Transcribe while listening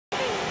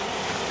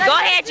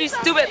at you,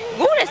 stupid.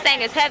 Ooh, this thing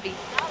is heavy.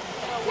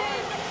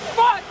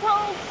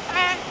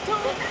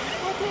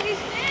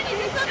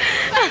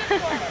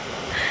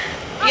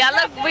 Y'all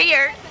look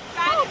weird.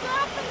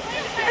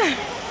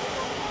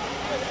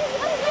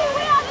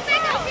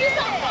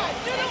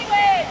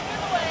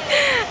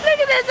 Look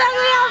at this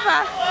ugly alpha.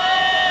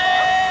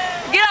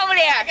 Get over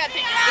there.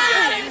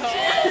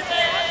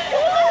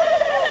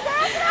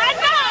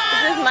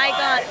 Is this mic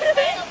on?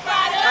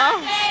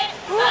 Oh.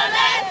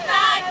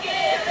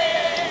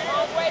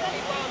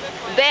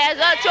 There's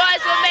a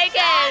choice we're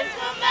making.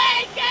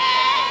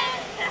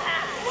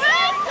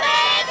 We're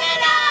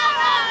saving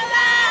our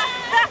lives.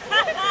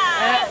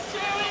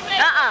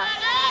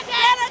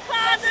 Santa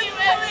Claus is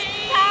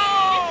really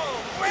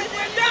cold. We're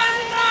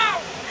done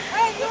now.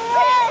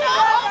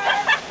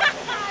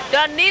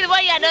 Don't need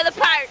one, you another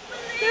part.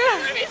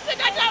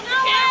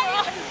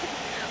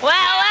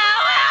 Wow.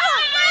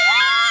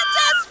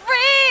 Just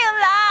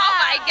realize. Oh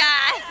my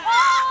God.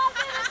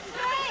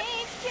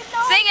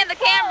 Sing in the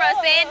camera,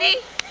 Sandy.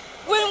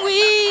 When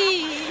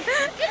we.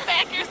 Get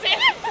back here,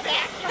 Sandy.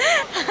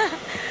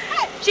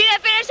 She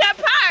didn't finish her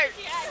part.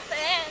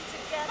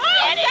 Oh,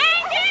 dang it.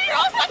 This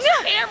girl's such a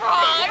camera.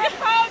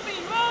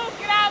 Move,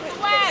 get out of the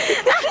way.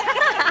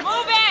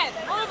 Move it.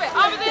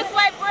 Over this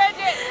way,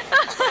 Bridget.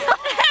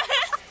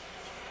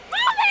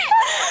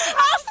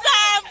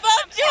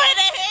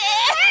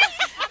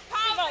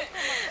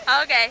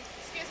 Okay.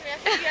 Excuse me, I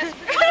think you guys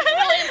have a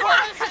really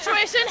important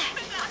situation.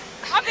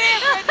 I'm in,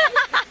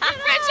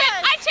 Bridget,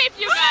 I taped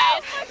you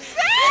guys.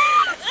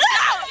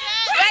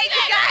 Right,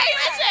 you guys?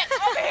 Bridget,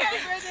 over here,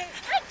 Bridget.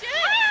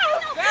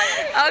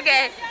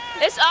 Okay,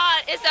 it's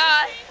on.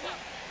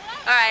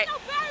 All right.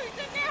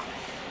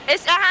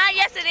 It's,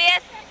 yes it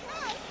is.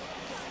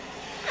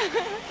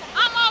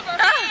 I'm over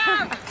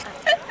here.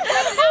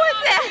 Who is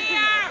that?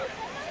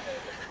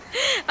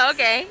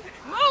 Okay.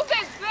 Move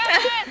it,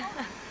 Bridget.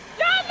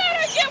 Don't let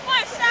her get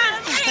one shot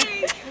of me!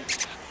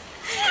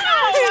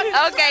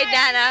 Okay,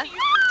 Donna.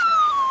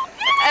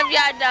 If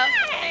y'all don't.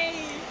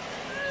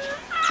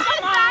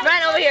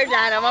 Run over here,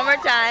 Donna, one more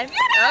time.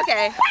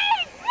 Okay.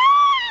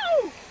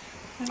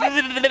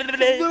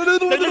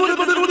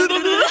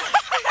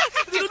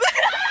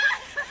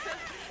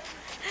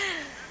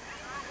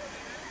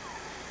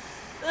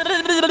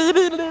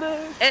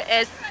 It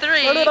is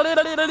 3.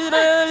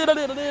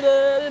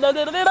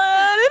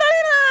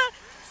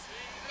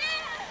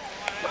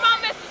 Come on,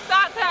 Mr.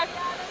 Sontag.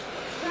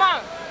 Come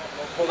on.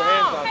 Don't pull the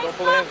hands out. Don't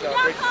pull the hands out.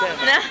 Break the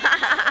camera.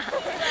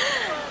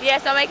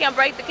 Yes, I'll make him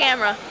break the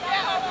camera.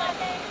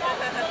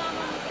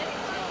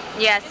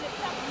 Yes.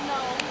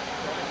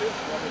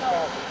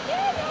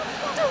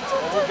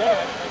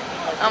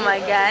 Oh my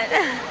God.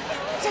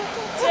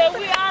 So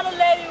we are the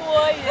lady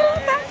warriors.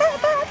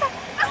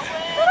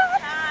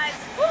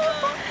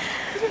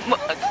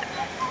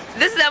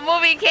 This is a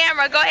moving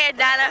camera. Go ahead,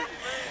 Donna.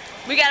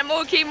 We gotta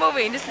move. Keep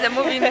moving. This is a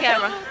moving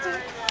camera.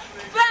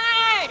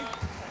 Bang!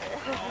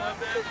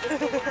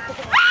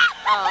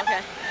 Oh,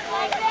 okay.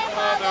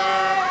 Mother,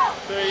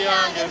 the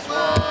youngest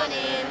one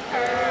in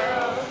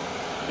Pearl.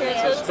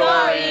 Here's a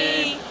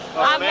story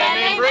of a man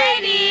named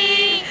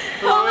Brady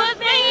who was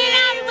bringing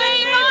out when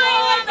he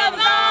was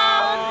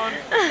alone.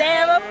 They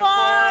were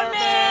 4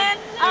 men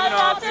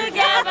all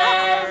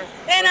together,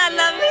 and I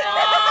love it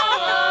all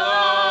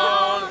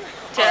alone.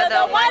 Till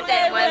the one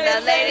day when the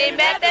lady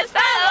met this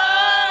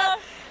fellow,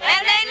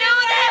 and they knew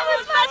there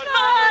was much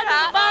more than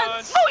a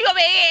bunch. Who you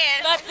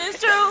in? But it's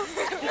true.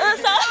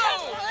 So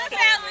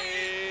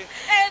family,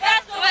 and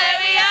that's the way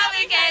we all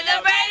became the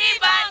Brady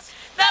Bunch.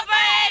 The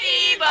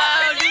Brady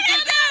Bunch.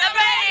 The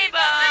Brady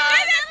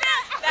Bunch.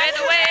 That's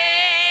the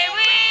way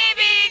we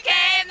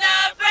became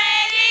the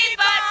Brady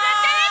Bunch.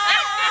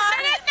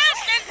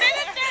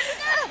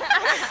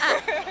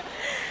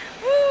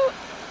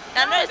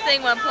 I know this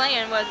thing wasn't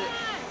playing, was it?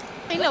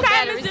 Ain't no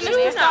batteries in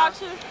this stuff.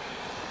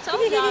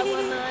 Told y'all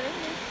wasn't on it.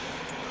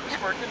 It's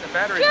working. The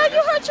battery. Girl,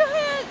 you hurt your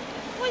head.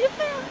 What you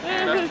feel?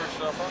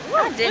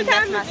 I didn't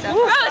mess myself up.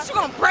 Girl, she's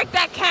gonna break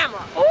that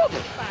camera. Ooh.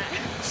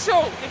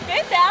 Shoot. If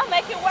it's down,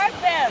 make it work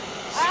better.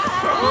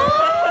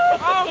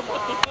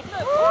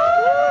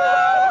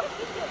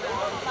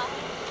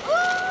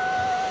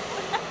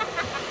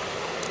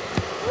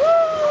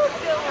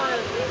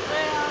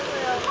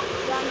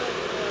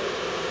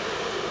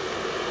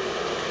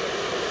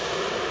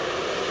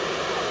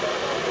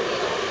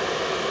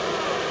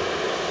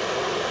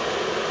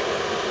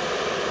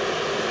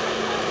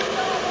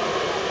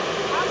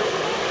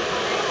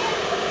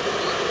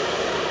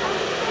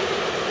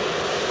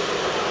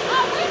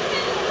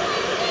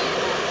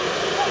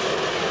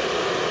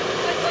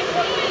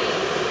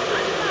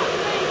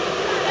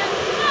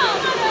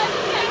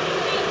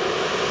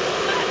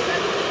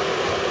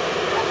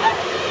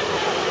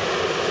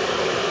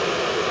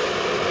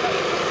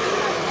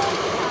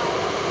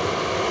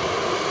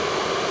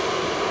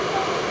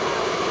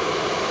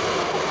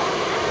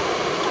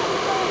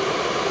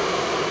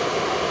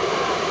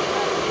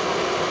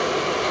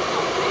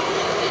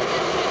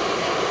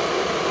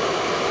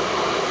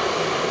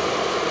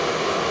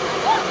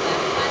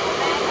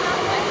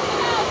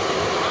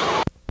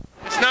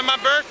 on my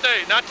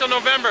birthday, not till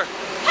November.